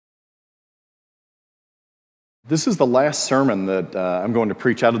This is the last sermon that I'm going to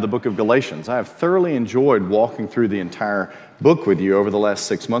preach out of the book of Galatians. I have thoroughly enjoyed walking through the entire book with you over the last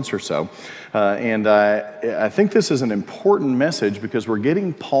 6 months or so. And I think this is an important message because we're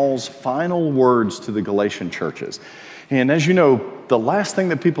getting Paul's final words to the Galatian churches. And as you know, the last thing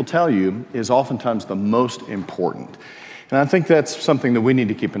that people tell you is oftentimes the most important. And I think that's something that we need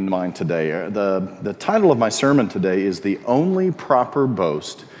to keep in mind today. The title of my sermon today is The Only Proper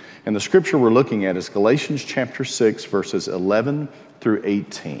Boast. And the scripture we're looking at is Galatians chapter 6, verses 11 through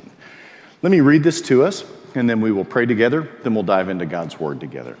 18. Let me read this to us, and then we will pray together, then we'll dive into God's word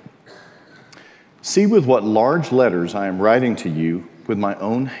together. See with what large letters I am writing to you with my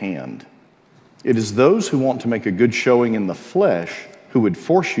own hand. It is those who want to make a good showing in the flesh who would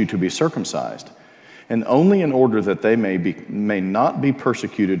force you to be circumcised, and only in order that they may not be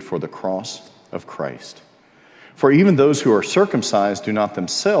persecuted for the cross of Christ. For even those who are circumcised do not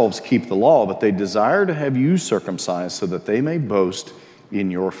themselves keep the law, but they desire to have you circumcised so that they may boast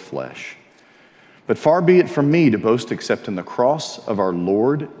in your flesh. But far be it from me to boast except in the cross of our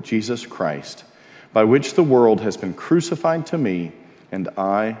Lord Jesus Christ, by which the world has been crucified to me and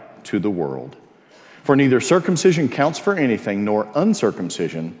I to the world. For neither circumcision counts for anything nor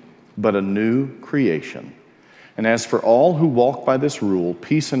uncircumcision, but a new creation. And as for all who walk by this rule,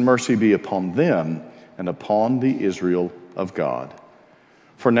 peace and mercy be upon them and upon the Israel of God.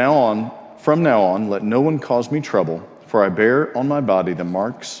 From now on, let no one cause me trouble, for I bear on my body the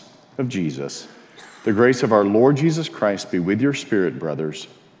marks of Jesus. The grace of our Lord Jesus Christ be with your spirit, brothers.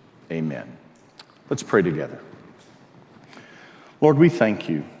 Amen. Let's pray together. Lord, we thank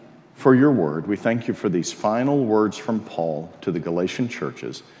you for your word. We thank you for these final words from Paul to the Galatian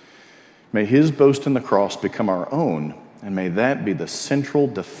churches. May his boast in the cross become our own, and may that be the central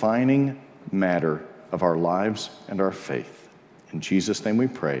defining matter of our lives and our faith. In Jesus' name we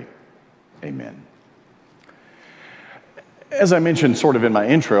pray, amen. As I mentioned sort of in my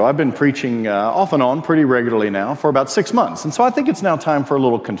intro, I've been preaching off and on pretty regularly now for about 6 months. And so I think it's now time for a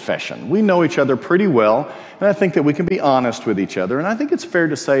little confession. We know each other pretty well, and I think that we can be honest with each other. And I think it's fair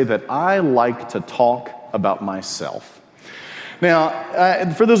to say that I like to talk about myself. Now,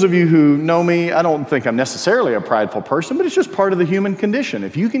 for those of you who know me, I don't think I'm necessarily a prideful person, but it's just part of the human condition.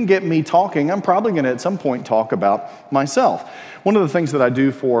 If you can get me talking, I'm probably going to at some point talk about myself. One of the things that I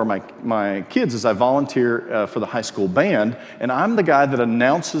do for my kids is I volunteer for the high school band, and I'm the guy that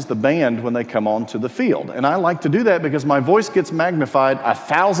announces the band when they come onto the field. And I like to do that because my voice gets magnified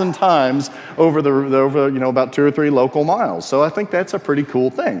 1,000 times over about 2 or 3 local miles. So I think that's a pretty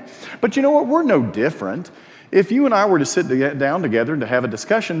cool thing. But you know what? We're no different. If you and I were to sit down together to have a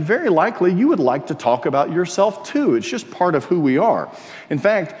discussion, very likely you would like to talk about yourself too. It's just part of who we are. In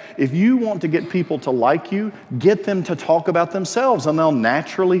fact, if you want to get people to like you, get them to talk about themselves, and they'll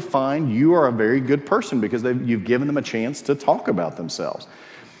naturally find you are a very good person because you've given them a chance to talk about themselves.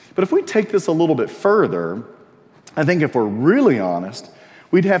 But if we take this a little bit further, I think if we're really honest,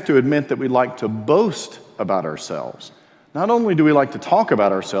 we'd have to admit that we like to boast about ourselves. Not only do we like to talk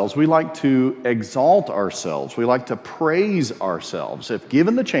about ourselves, we like to exalt ourselves. We like to praise ourselves. If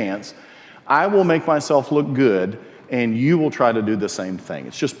given the chance, I will make myself look good, and you will try to do the same thing.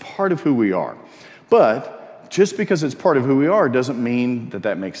 It's just part of who we are. But just because it's part of who we are doesn't mean that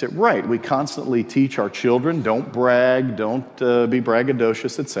that makes it right. We constantly teach our children, don't brag, don't be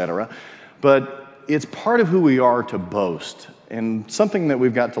braggadocious, etc. But it's part of who we are to boast, and something that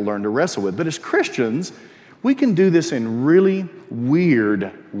we've got to learn to wrestle with. But as Christians, we can do this in really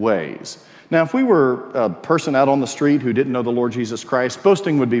weird ways. Now, if we were a person out on the street who didn't know the Lord Jesus Christ,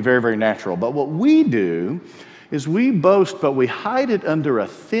 boasting would be very, very natural. But what we do is we boast, but we hide it under a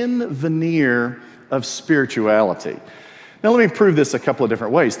thin veneer of spirituality. Now, let me prove this a couple of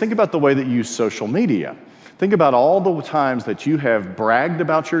different ways. Think about the way that you use social media. Think about all the times that you have bragged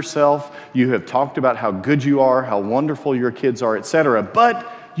about yourself, you have talked about how good you are, how wonderful your kids are, etc.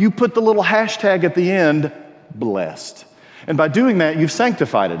 But you put the little hashtag at the end, blessed. And by doing that, you've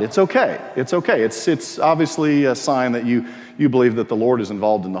sanctified it. It's okay. It's okay. It's obviously a sign that you believe that the Lord is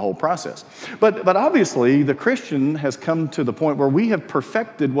involved in the whole process. But obviously, the Christian has come to the point where we have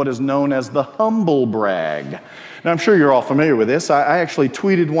perfected what is known as the humble brag. Now, I'm sure you're all familiar with this. I actually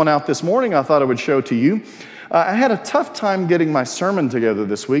tweeted one out this morning I thought I would show to you. I had a tough time getting my sermon together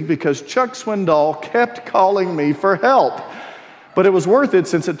this week because Chuck Swindoll kept calling me for help. But it was worth it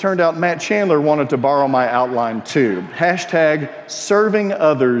since it turned out Matt Chandler wanted to borrow my outline too. Hashtag serving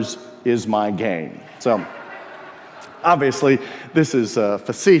others is my game. So obviously this is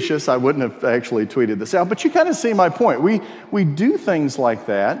facetious. I wouldn't have actually tweeted this out, but you kind of see my point. We do things like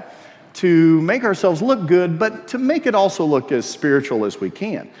that to make ourselves look good, but to make it also look as spiritual as we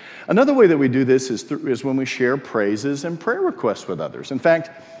can. Another way that we do this is when we share praises and prayer requests with others. In fact,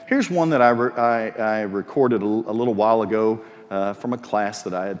 here's one that I recorded a little while ago from a class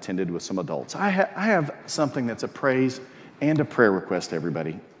that I attended with some adults. I have something that's a praise and a prayer request,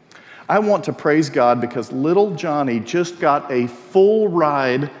 everybody. I want to praise God because little Johnny just got a full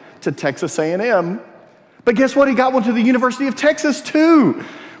ride to Texas A&M. But guess what? He got one to the University of Texas, too.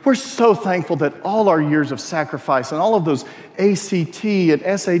 We're so thankful that all our years of sacrifice and all of those ACT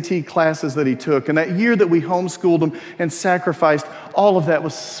and SAT classes that he took and that year that we homeschooled him and sacrificed, all of that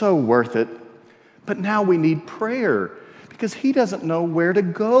was so worth it. But now we need prayer because he doesn't know where to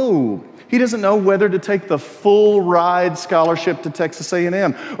go. He doesn't know whether to take the full ride scholarship to Texas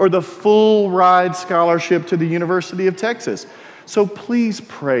A&M or the full ride scholarship to the University of Texas. So please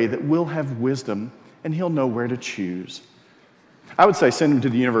pray that we'll have wisdom and he'll know where to choose. I would say send him to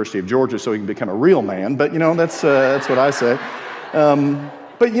the University of Georgia so he can become a real man, but that's what I say.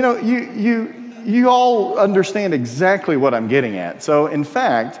 But you all understand exactly what I'm getting at. So in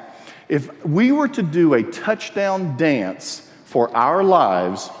fact, if we were to do a touchdown dance for our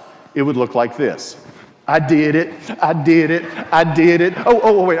lives, it would look like this. I did it, I did it, I did it.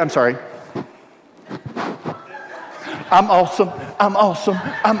 Oh, wait, I'm sorry. I'm awesome, I'm awesome,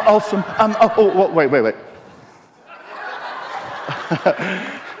 I'm awesome, wait.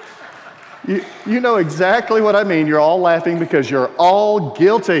 You know exactly what I mean. You're all laughing because you're all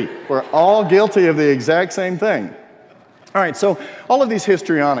guilty. We're all guilty of the exact same thing. All right, so all of these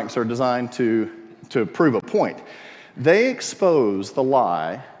histrionics are designed to prove a point. They expose the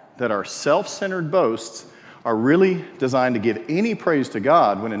lie that our self-centered boasts are really designed to give any praise to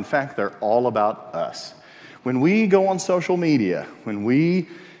God when in fact they're all about us. When we go on social media, when we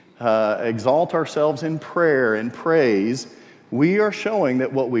exalt ourselves in prayer and praise, we are showing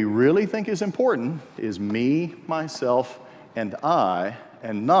that what we really think is important is me, myself, and I,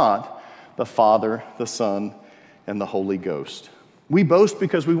 and not the Father, the Son, and the Holy Ghost. We boast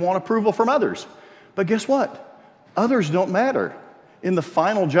because we want approval from others. But guess what? Others don't matter. In the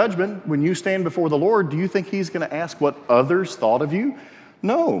final judgment, when you stand before the Lord, do you think He's going to ask what others thought of you?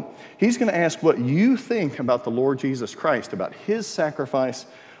 No. He's going to ask what you think about the Lord Jesus Christ, about His sacrifice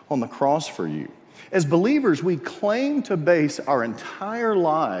on the cross for you. As believers, we claim to base our entire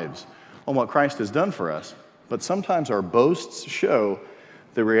lives on what Christ has done for us, but sometimes our boasts show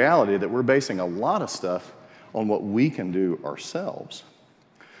the reality that we're basing a lot of stuff on what we can do ourselves.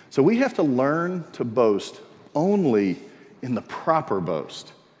 So we have to learn to boast only in the proper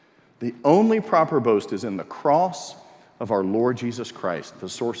boast. The only proper boast is in the cross of our Lord Jesus Christ, the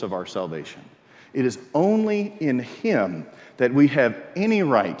source of our salvation. It is only in Him that we have any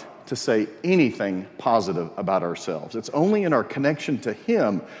right to say anything positive about ourselves. It's only in our connection to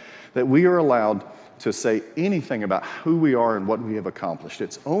Him that we are allowed to say anything about who we are and what we have accomplished.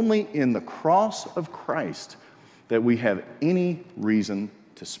 It's only in the cross of Christ that we have any reason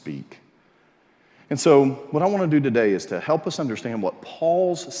to speak. And so what I want to do today is to help us understand what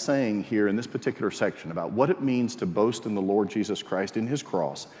Paul's saying here in this particular section about what it means to boast in the Lord Jesus Christ in His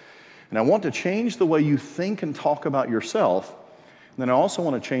cross. And I want to change the way you think and talk about yourself. And then I also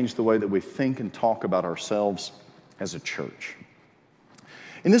want to change the way that we think and talk about ourselves as a church.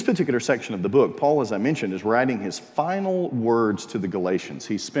 In this particular section of the book, Paul, as I mentioned, is writing his final words to the Galatians.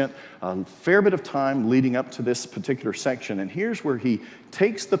 He spent a fair bit of time leading up to this particular section, and here's where he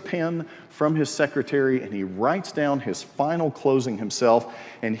takes the pen from his secretary and he writes down his final closing himself,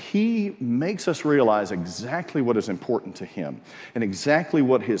 and he makes us realize exactly what is important to him and exactly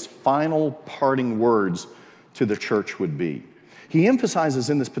what his final parting words to the church would be. He emphasizes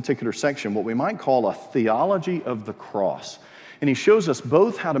in this particular section what we might call a theology of the cross. And he shows us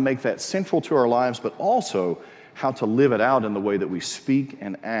both how to make that central to our lives, but also how to live it out in the way that we speak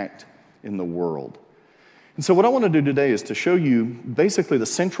and act in the world. And so what I want to do today is to show you basically the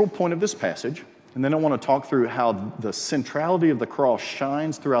central point of this passage, and then I want to talk through how the centrality of the cross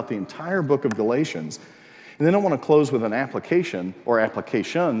shines throughout the entire book of Galatians. And then I want to close with an application or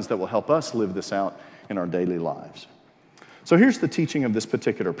applications that will help us live this out in our daily lives. So here's the teaching of this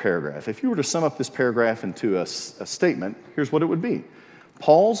particular paragraph. If you were to sum up this paragraph into a statement, here's what it would be.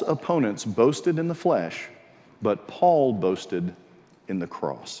 Paul's opponents boasted in the flesh, but Paul boasted in the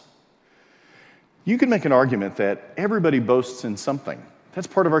cross. You can make an argument that everybody boasts in something. That's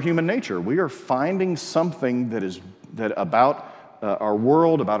part of our human nature. We are finding something that about our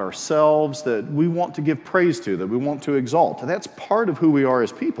world, about ourselves, that we want to give praise to, that we want to exalt. That's part of who we are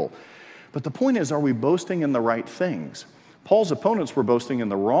as people. But the point is, are we boasting in the right things? Paul's opponents were boasting in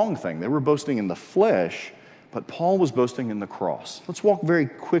the wrong thing. They were boasting in the flesh, but Paul was boasting in the cross. Let's walk very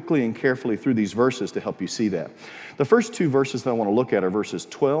quickly and carefully through these verses to help you see that. The first two verses that I want to look at are verses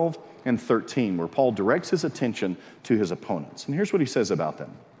 12 and 13, where Paul directs his attention to his opponents. And here's what he says about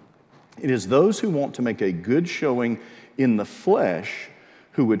them. It is those who want to make a good showing in the flesh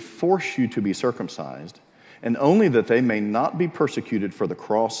who would force you to be circumcised, and only that they may not be persecuted for the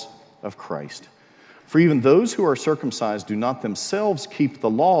cross of Christ. For even those who are circumcised do not themselves keep the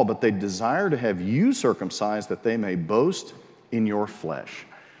law, but they desire to have you circumcised that they may boast in your flesh.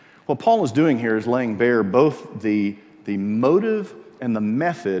 What Paul is doing here is laying bare both the motive and the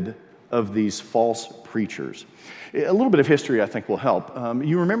method of these false preachers. A little bit of history, I think, will help.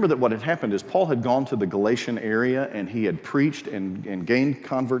 You remember that what had happened is Paul had gone to the Galatian area and he had preached and gained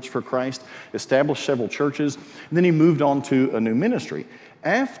converts for Christ, established several churches, and then he moved on to a new ministry.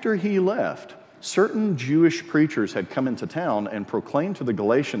 After he left, certain Jewish preachers had come into town and proclaimed to the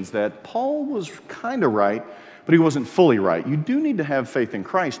Galatians that Paul was kind of right, but he wasn't fully right. You do need to have faith in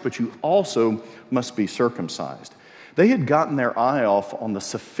Christ, but you also must be circumcised. They had gotten their eye off on the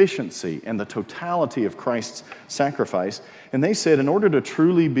sufficiency and the totality of Christ's sacrifice, and they said, in order to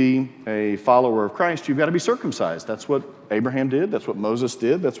truly be a follower of Christ, you've got to be circumcised. That's what Abraham did, that's what Moses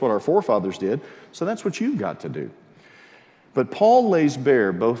did, that's what our forefathers did, so that's what you've got to do. But Paul lays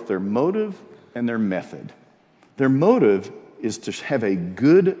bare both their motive and their method. Their motive is to have a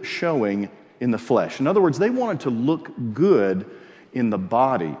good showing in the flesh. In other words, they wanted to look good in the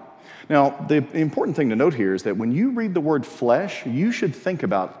body. Now, the important thing to note here is that when you read the word flesh, you should think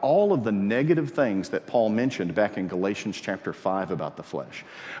about all of the negative things that Paul mentioned back in Galatians chapter 5 about the flesh,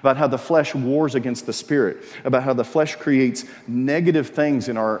 about how the flesh wars against the spirit, about how the flesh creates negative things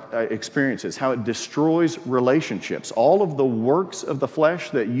in our experiences, how it destroys relationships. All of the works of the flesh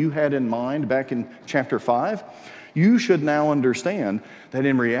that you had in mind back in chapter 5, you should now understand that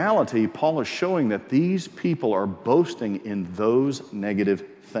in reality, Paul is showing that these people are boasting in those negative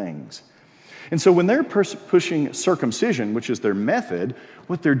things. And so when they're pushing circumcision, which is their method,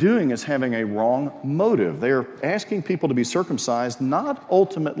 what they're doing is having a wrong motive. They're asking people to be circumcised not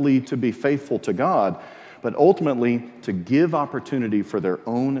ultimately to be faithful to God, but ultimately to give opportunity for their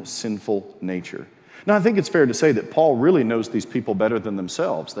own sinful nature. Now, I think it's fair to say that Paul really knows these people better than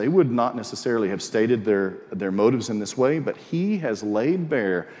themselves. They would not necessarily have stated their motives in this way, but he has laid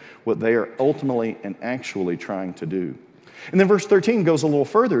bare what they are ultimately and actually trying to do. And then verse 13 goes a little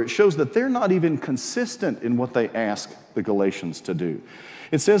further. It shows that they're not even consistent in what they ask the Galatians to do.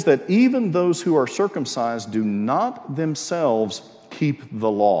 It says that even those who are circumcised do not themselves keep the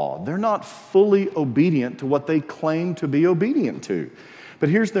law. They're not fully obedient to what they claim to be obedient to. But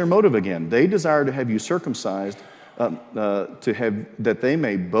here's their motive again. They desire to have you circumcised that they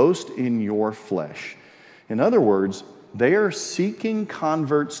may boast in your flesh. In other words, they are seeking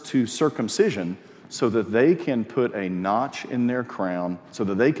converts to circumcision so that they can put a notch in their crown, so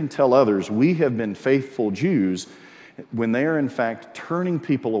that they can tell others, we have been faithful Jews, when they are in fact turning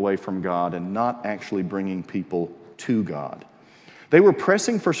people away from God and not actually bringing people to God. They were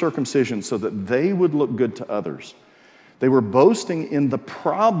pressing for circumcision so that they would look good to others. They were boasting in the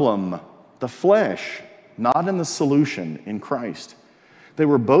problem, the flesh, not in the solution in Christ. They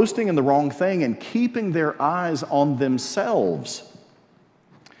were boasting in the wrong thing and keeping their eyes on themselves.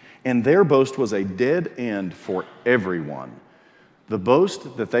 And their boast was a dead end for everyone. The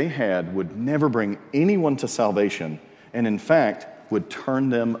boast that they had would never bring anyone to salvation, and in fact, would turn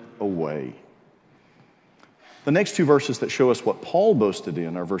them away. The next two verses that show us what Paul boasted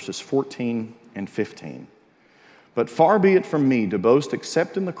in are verses 14 and 15. But far be it from me to boast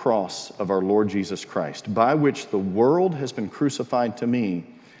except in the cross of our Lord Jesus Christ, by which the world has been crucified to me,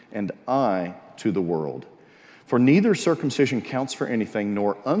 and I to the world. For neither circumcision counts for anything,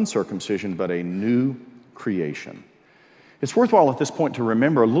 nor uncircumcision, but a new creation. It's worthwhile at this point to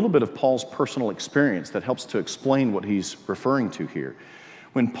remember a little bit of Paul's personal experience that helps to explain what he's referring to here.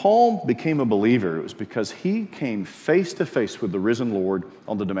 When Paul became a believer, it was because he came face to face with the risen Lord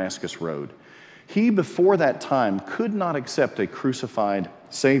on the Damascus Road. He, before that time, could not accept a crucified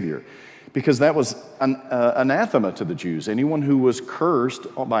Savior, because that was anathema to the Jews. Anyone who was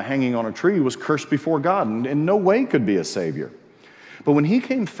cursed by hanging on a tree was cursed before God and in no way could be a Savior. But when he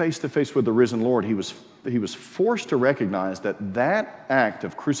came face to face with the risen Lord, he was forced to recognize that that act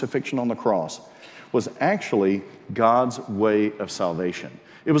of crucifixion on the cross was actually God's way of salvation.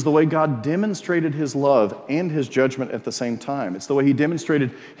 It was the way God demonstrated his love and his judgment at the same time. It's the way he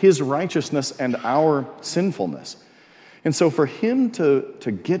demonstrated his righteousness and our sinfulness. And so for him to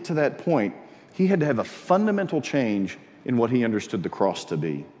get to that point, he had to have a fundamental change in what he understood the cross to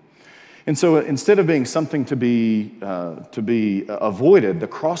be. And so instead of being something to be avoided, the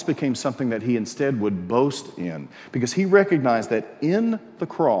cross became something that he instead would boast in, because he recognized that in the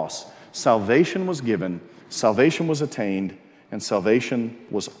cross, salvation was given, salvation was attained, and salvation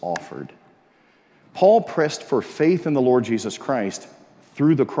was offered. Paul pressed for faith in the Lord Jesus Christ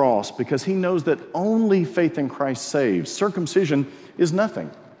through the cross because he knows that only faith in Christ saves. Circumcision is nothing.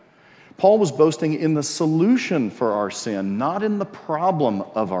 Paul was boasting in the solution for our sin, not in the problem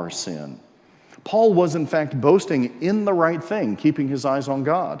of our sin. Paul was, in fact, boasting in the right thing, keeping his eyes on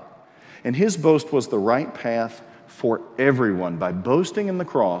God. And his boast was the right path for everyone. By boasting in the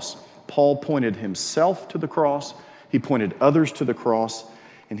cross, Paul pointed himself to the cross, he pointed others to the cross,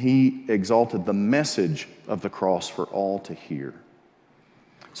 and he exalted the message of the cross for all to hear.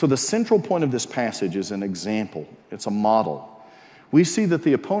 So the central point of this passage is an example. It's a model. We see that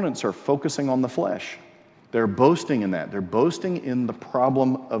the opponents are focusing on the flesh. They're boasting in that. They're boasting in the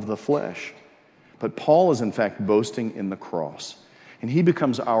problem of the flesh. But Paul is in fact boasting in the cross. And he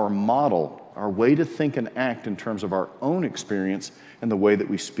becomes our model, our way to think and act in terms of our own experience and the way that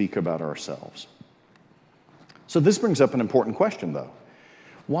we speak about ourselves. So this brings up an important question, though.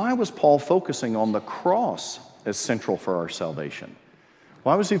 Why was Paul focusing on the cross as central for our salvation?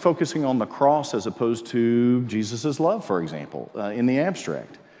 Why was he focusing on the cross as opposed to Jesus' love, for example, in the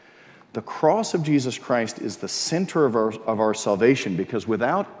abstract? The cross of Jesus Christ is the center of our salvation, because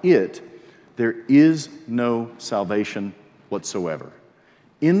without it, there is no salvation whatsoever.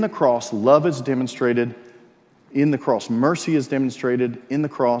 In the cross, love is demonstrated. In the cross, mercy is demonstrated. In the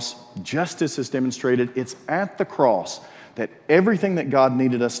cross, justice is demonstrated. It's at the cross that everything that God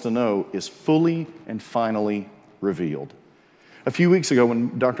needed us to know is fully and finally revealed. A few weeks ago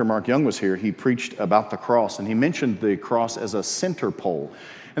when Dr. Mark Young was here, he preached about the cross, and he mentioned the cross as a center pole.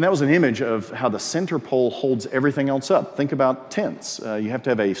 And that was an image of how the center pole holds everything else up. Think about tents. You have to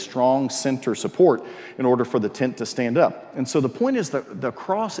have a strong center support in order for the tent to stand up. And so the point is that the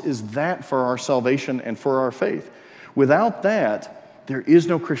cross is that for our salvation and for our faith. Without that, there is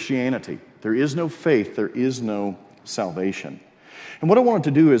no Christianity. There is no faith. There is no salvation. And what I wanted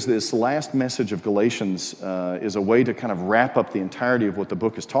to do is this last message of Galatians is a way to kind of wrap up the entirety of what the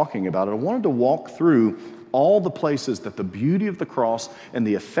book is talking about. And I wanted to walk through all the places that the beauty of the cross and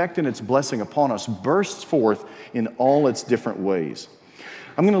the effect and its blessing upon us bursts forth in all its different ways.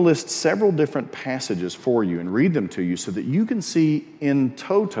 I'm going to list several different passages for you and read them to you so that you can see in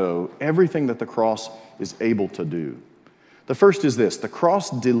toto everything that the cross is able to do. The first is this: the cross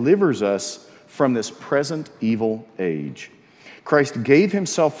delivers us from this present evil age. Christ gave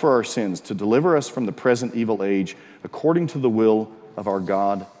himself for our sins to deliver us from the present evil age according to the will of our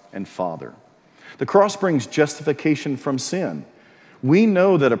God and Father. The cross brings justification from sin. We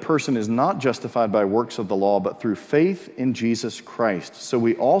know that a person is not justified by works of the law, but through faith in Jesus Christ. So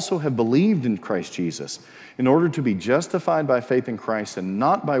we also have believed in Christ Jesus in order to be justified by faith in Christ and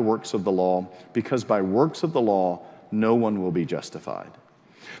not by works of the law, because by works of the law, no one will be justified.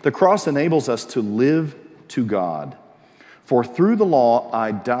 The cross enables us to live to God. For through the law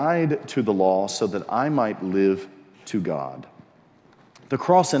I died to the law so that I might live to God. The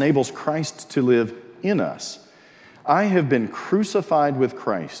cross enables Christ to live in us. I have been crucified with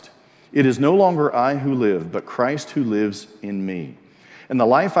Christ. It is no longer I who live, but Christ who lives in me. And the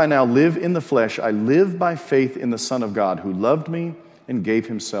life I now live in the flesh, I live by faith in the Son of God, who loved me and gave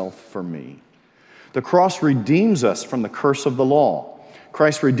himself for me. The cross redeems us from the curse of the law.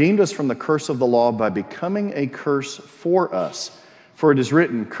 Christ redeemed us from the curse of the law by becoming a curse for us. For it is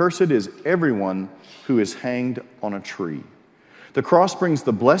written, "Cursed is everyone who is hanged on a tree." The cross brings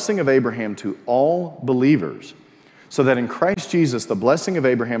the blessing of Abraham to all believers, so that in Christ Jesus the blessing of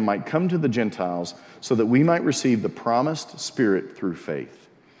Abraham might come to the Gentiles, so that we might receive the promised Spirit through faith.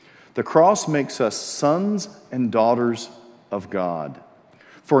 The cross makes us sons and daughters of God.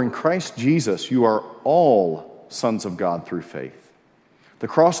 For in Christ Jesus you are all sons of God through faith. The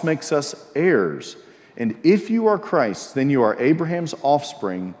cross makes us heirs, and if you are Christ's, then you are Abraham's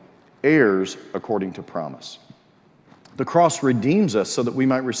offspring, heirs according to promise. The cross redeems us so that we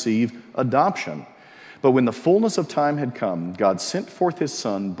might receive adoption. But when the fullness of time had come, God sent forth his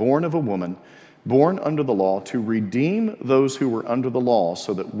Son, born of a woman, born under the law, to redeem those who were under the law,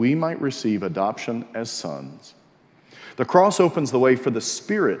 so that we might receive adoption as sons. The cross opens the way for the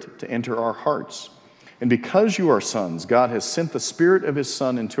Spirit to enter our hearts. And because you are sons, God has sent the Spirit of his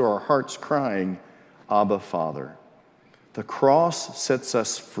Son into our hearts, crying, "Abba, Father." The cross sets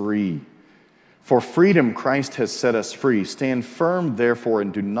us free. For freedom, Christ has set us free. Stand firm, therefore,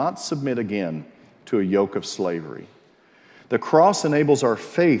 and do not submit again to a yoke of slavery. The cross enables our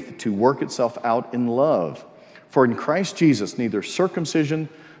faith to work itself out in love. For in Christ Jesus, neither circumcision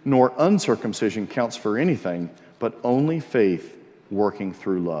nor uncircumcision counts for anything, but only faith working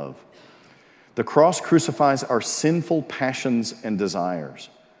through love. The cross crucifies our sinful passions and desires.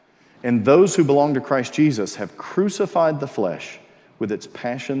 And those who belong to Christ Jesus have crucified the flesh with its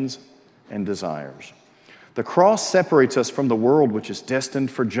passions and desires. The cross separates us from the world which is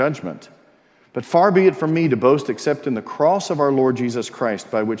destined for judgment. But far be it from me to boast except in the cross of our Lord Jesus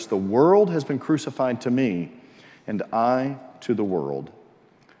Christ, by which the world has been crucified to me, and I to the world.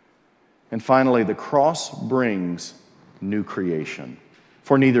 And finally, the cross brings new creation.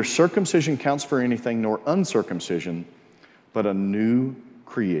 For neither circumcision counts for anything, nor uncircumcision, but a new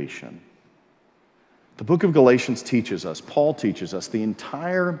creation. The book of Galatians teaches us, Paul teaches us, the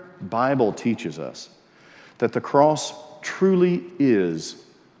entire Bible teaches us that the cross truly is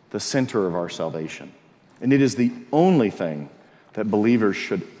the center of our salvation. And it is the only thing that believers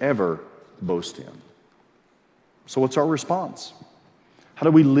should ever boast in. So what's our response? How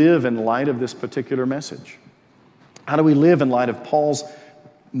do we live in light of this particular message? How do we live in light of Paul's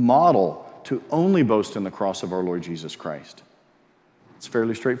model to only boast in the cross of our Lord Jesus Christ? It's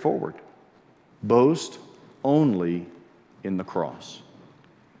fairly straightforward. Boast only in the cross.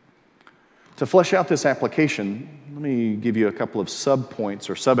 To flesh out this application, let me give you a couple of sub-points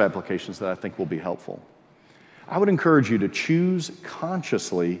or sub-applications that I think will be helpful. I would encourage you to choose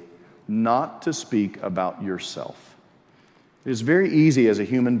consciously not to speak about yourself. It is very easy as a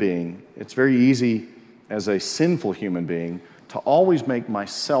human being, it's very easy as a sinful human being to always make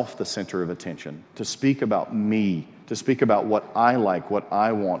myself the center of attention, to speak about me, to speak about what I like, what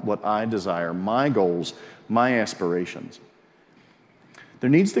I want, what I desire, my goals, my aspirations. There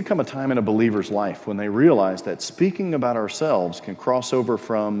needs to come a time in a believer's life when they realize that speaking about ourselves can cross over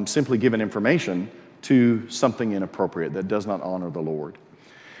from simply giving information to something inappropriate that does not honor the Lord.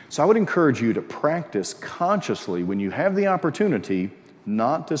 So I would encourage you to practice consciously when you have the opportunity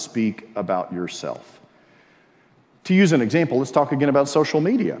not to speak about yourself. To use an example, let's talk again about social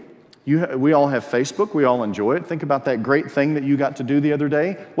media. We all have Facebook. We all enjoy it. Think about that great thing that you got to do the other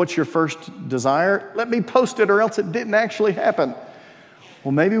day. What's your first desire? Let me post it or else it didn't actually happen.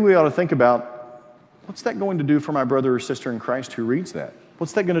 Well, maybe we ought to think about, what's that going to do for my brother or sister in Christ who reads that?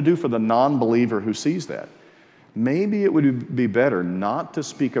 What's that going to do for the non-believer who sees that? Maybe it would be better not to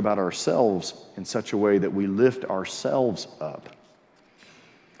speak about ourselves in such a way that we lift ourselves up.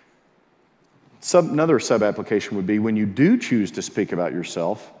 Another sub-application would be, when you do choose to speak about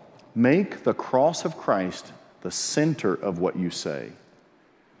yourself, make the cross of Christ the center of what you say.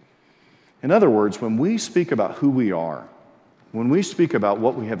 In other words, when we speak about who we are, when we speak about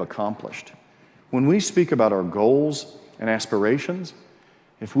what we have accomplished, when we speak about our goals and aspirations,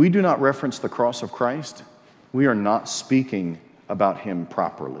 if we do not reference the cross of Christ, we are not speaking about Him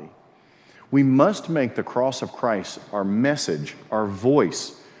properly. We must make the cross of Christ our message, our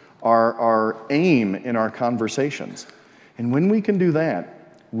voice, our aim in our conversations. And when we can do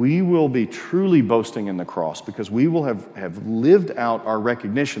that, we will be truly boasting in the cross, because we will have lived out our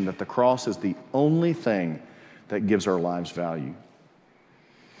recognition that the cross is the only thing that gives our lives value.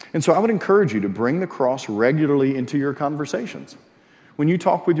 And so I would encourage you to bring the cross regularly into your conversations. When you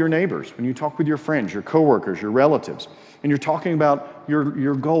talk with your neighbors, when you talk with your friends, your coworkers, your relatives, and you're talking about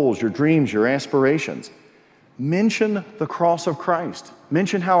your goals, your dreams, your aspirations, mention the cross of Christ.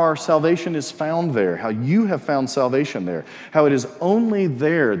 Mention how our salvation is found there, how you have found salvation there, how it is only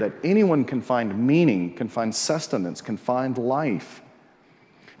there that anyone can find meaning, can find sustenance, can find life.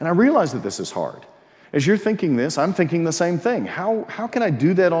 And I realize that this is hard. As you're thinking this, I'm thinking the same thing. How can I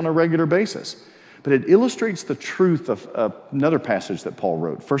do that on a regular basis? But it illustrates the truth of another passage that Paul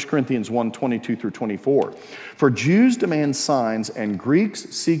wrote, 1 Corinthians 1:22 through 24. For Jews demand signs and Greeks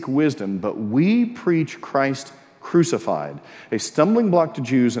seek wisdom, but we preach Christ crucified, a stumbling block to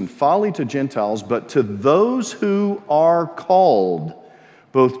Jews and folly to Gentiles, but to those who are called,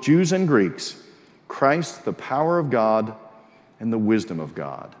 both Jews and Greeks, Christ, the power of God and the wisdom of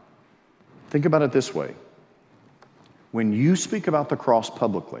God. Think about it this way. When you speak about the cross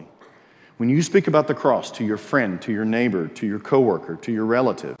publicly, when you speak about the cross to your friend, to your neighbor, to your coworker, to your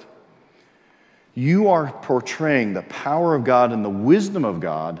relative, you are portraying the power of God and the wisdom of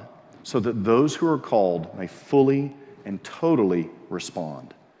God so that those who are called may fully and totally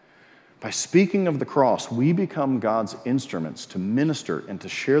respond. By speaking of the cross, we become God's instruments to minister and to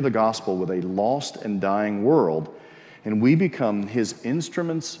share the gospel with a lost and dying world, and we become His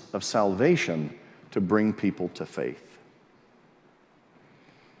instruments of salvation to bring people to faith.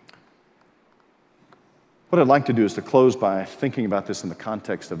 What I'd like to do is to close by thinking about this in the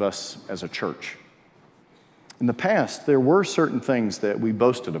context of us as a church. In the past, there were certain things that we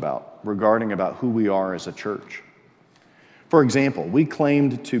boasted about regarding about who we are as a church. For example, we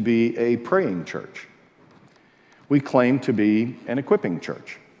claimed to be a praying church. We claimed to be an equipping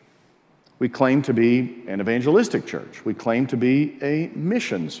church. We claimed to be an evangelistic church. We claimed to be a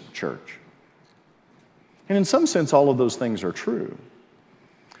missions church. And in some sense, all of those things are true.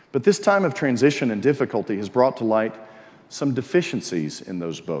 But this time of transition and difficulty has brought to light some deficiencies in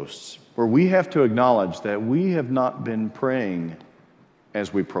those boasts, where we have to acknowledge that we have not been praying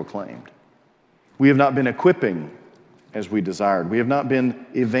as we proclaimed. We have not been equipping as we desired. We have not been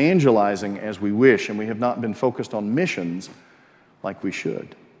evangelizing as we wish, and we have not been focused on missions like we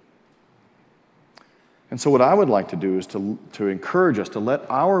should. And so what I would like to do is to encourage us to let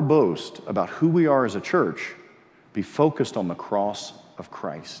our boast about who we are as a church be focused on the cross of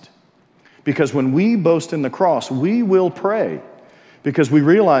Christ. Because when we boast in the cross, we will pray, because we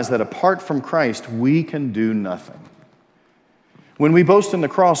realize that apart from Christ, we can do nothing. When we boast in the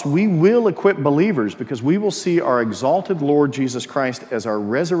cross, we will equip believers, because we will see our exalted Lord Jesus Christ as our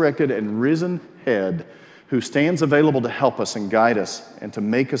resurrected and risen head, who stands available to help us and guide us and to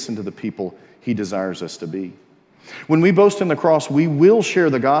make us into the people He desires us to be. When we boast in the cross, we will share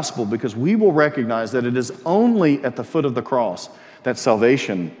the gospel, because we will recognize that it is only at the foot of the cross that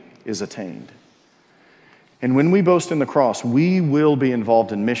salvation is attained. And when we boast in the cross, we will be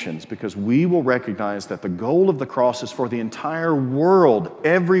involved in missions, because we will recognize that the goal of the cross is for the entire world,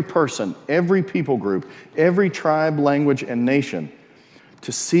 every person, every people group, every tribe, language, and nation,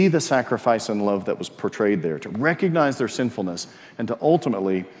 to see the sacrifice and love that was portrayed there, to recognize their sinfulness, and to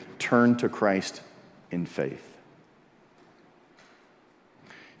ultimately turn to Christ in faith.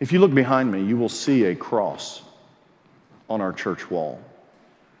 If you look behind me, you will see a cross on our church wall.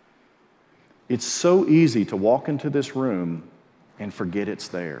 It's so easy to walk into this room and forget it's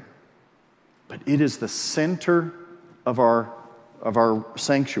there. But it is the center of our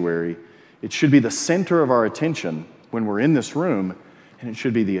sanctuary. It should be the center of our attention when we're in this room, and it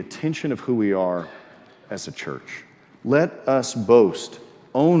should be the attention of who we are as a church. Let us boast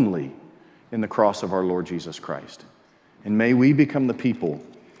only in the cross of our Lord Jesus Christ. And may we become the people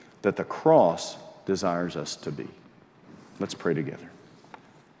that the cross desires us to be. Let's pray together.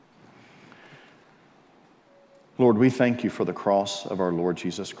 Lord, we thank you for the cross of our Lord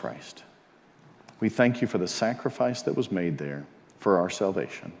Jesus Christ. We thank you for the sacrifice that was made there for our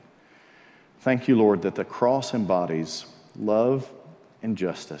salvation. Thank you, Lord, that the cross embodies love and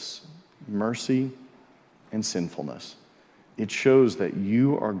justice, mercy and sinfulness. It shows that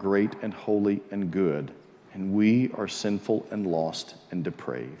you are great and holy and good, and we are sinful and lost and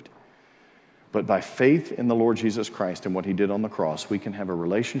depraved. But by faith in the Lord Jesus Christ and what he did on the cross, we can have a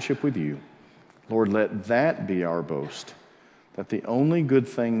relationship with you. Lord, let that be our boast, that the only good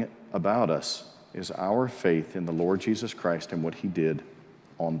thing about us is our faith in the Lord Jesus Christ and what he did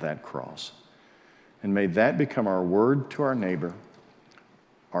on that cross. And may that become our word to our neighbor,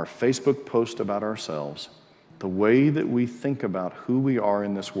 our Facebook post about ourselves, the way that we think about who we are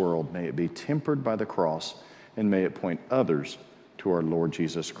in this world. May it be tempered by the cross, and may it point others to our Lord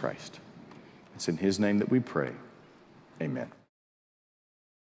Jesus Christ. It's in his name that we pray. Amen.